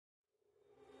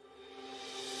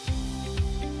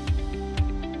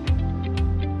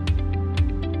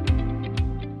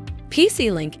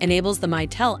PC Link enables the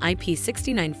Mitel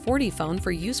IP6940 phone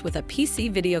for use with a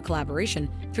PC video collaboration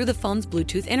through the phone's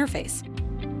Bluetooth interface.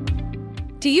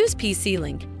 To use PC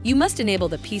Link, you must enable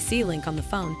the PC Link on the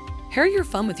phone, pair your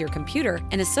phone with your computer,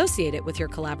 and associate it with your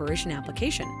collaboration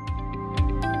application.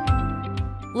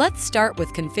 Let's start with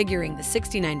configuring the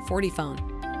 6940 phone.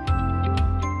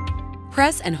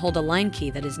 Press and hold a line key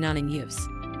that is not in use.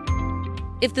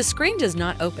 If the screen does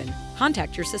not open,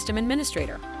 contact your system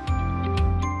administrator.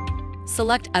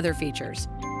 Select Other features.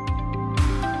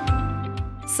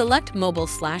 Select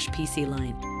Mobile/PC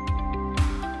line.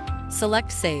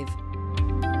 Select Save.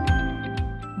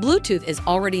 Bluetooth is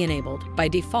already enabled by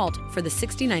default for the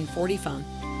 6940 phone.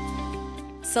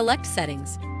 Select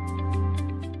Settings.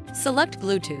 Select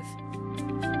Bluetooth.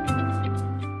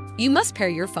 You must pair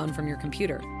your phone from your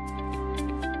computer.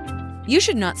 You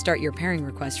should not start your pairing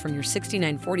request from your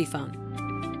 6940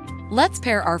 phone. Let's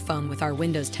pair our phone with our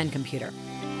Windows 10 computer.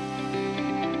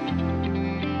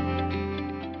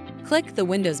 Click the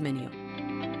Windows menu.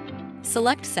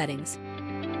 Select Settings.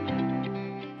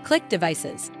 Click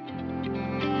Devices.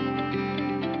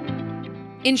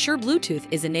 Ensure Bluetooth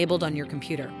is enabled on your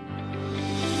computer.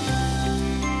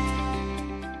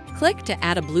 Click to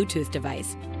add a Bluetooth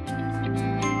device.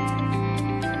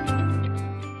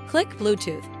 Click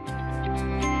Bluetooth.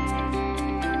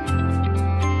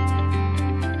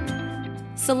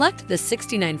 Select the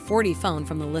 6940 phone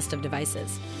from the list of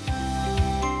devices.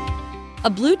 A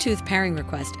Bluetooth pairing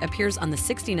request appears on the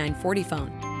 6940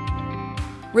 phone.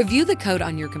 Review the code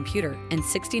on your computer and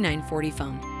 6940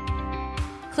 phone.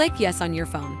 Click Yes on your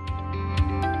phone.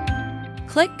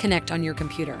 Click Connect on your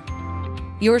computer.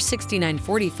 Your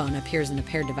 6940 phone appears in the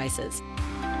paired devices.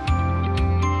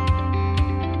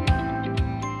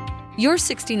 Your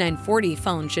 6940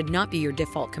 phone should not be your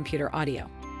default computer audio.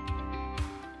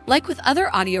 Like with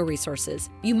other audio resources,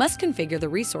 you must configure the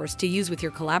resource to use with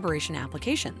your collaboration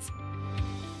applications.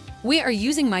 We are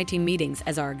using My Team Meetings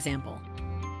as our example.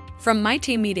 From My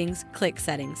Team Meetings, click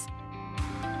Settings.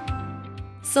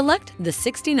 Select the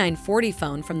 6940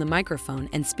 phone from the microphone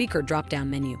and speaker drop-down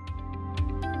menu.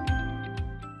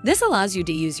 This allows you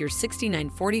to use your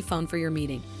 6940 phone for your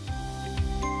meeting.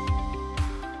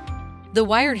 The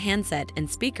wired handset and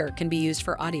speaker can be used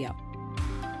for audio.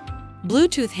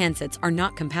 Bluetooth handsets are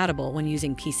not compatible when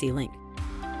using PC Link.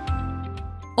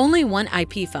 Only one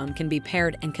IP phone can be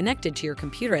paired and connected to your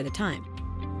computer at a time.